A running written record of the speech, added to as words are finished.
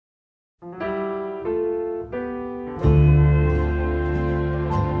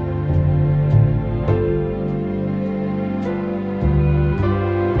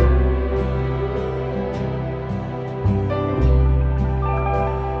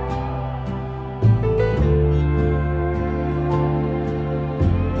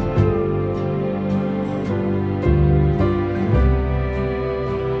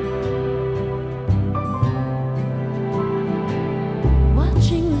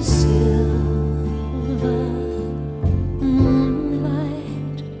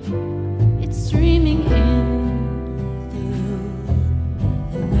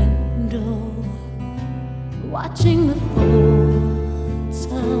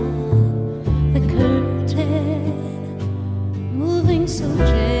so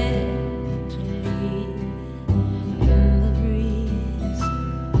gently in the breeze,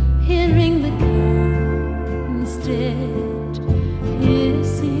 hearing the curtains dead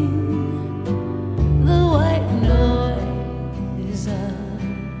hissing, the white noise of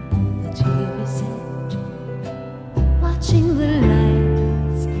the TV set, watching the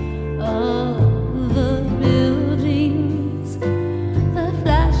lights of the buildings, the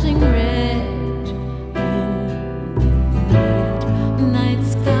flashing red night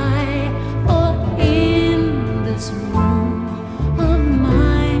sky. For in this room of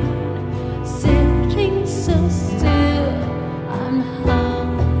mine, sitting so still, I'm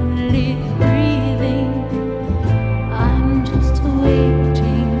hardly breathing. I'm just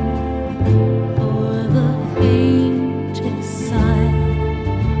waiting for the faintest sign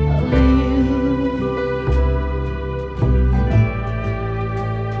of you.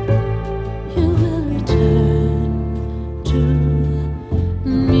 You will return to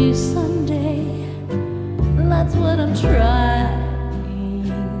me someday. That's what I'm trying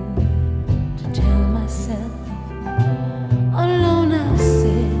to tell myself. Alone I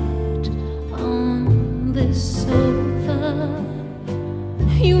sit on this sofa.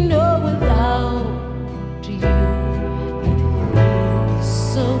 You know, without you it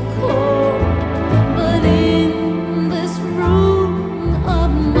feels so cold. But in this room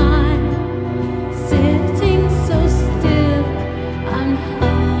of mine, sitting so still, I'm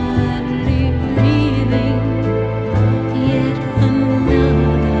hardly breathing. Yet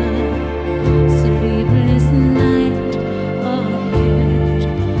another sleepless night ahead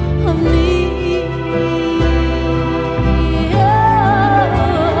of me.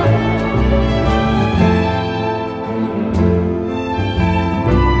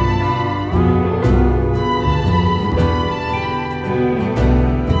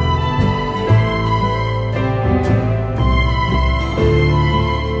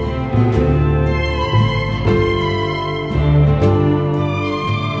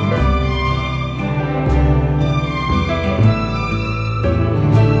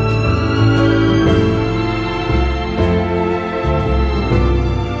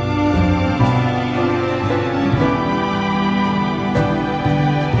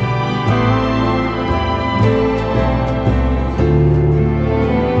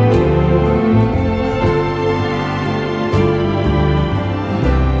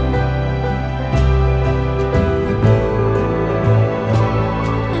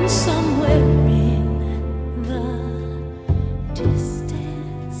 And somewhere in the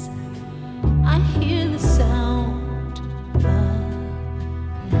distance, I hear the sound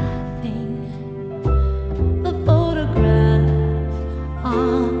of laughing. The photograph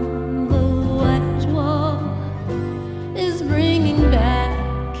on the white wall is bringing back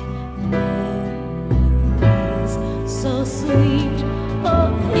memories so sweet.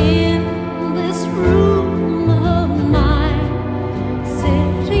 For in this room of mine,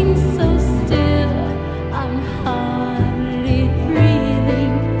 sitting so still, I'm hardly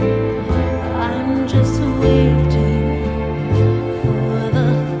breathing. I'm just waiting for the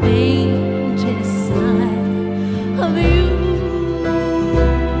faintest sign of you.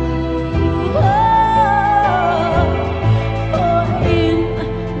 For in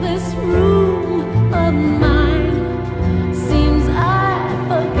this room of mine, seems I've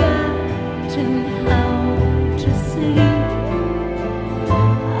forgotten how to sleep.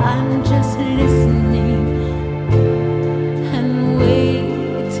 I'm just listening and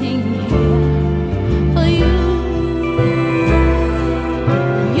waiting here for you.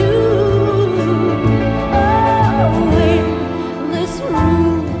 You, oh, in this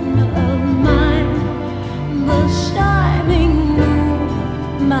room of mine, the shining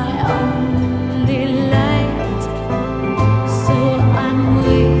moon, my own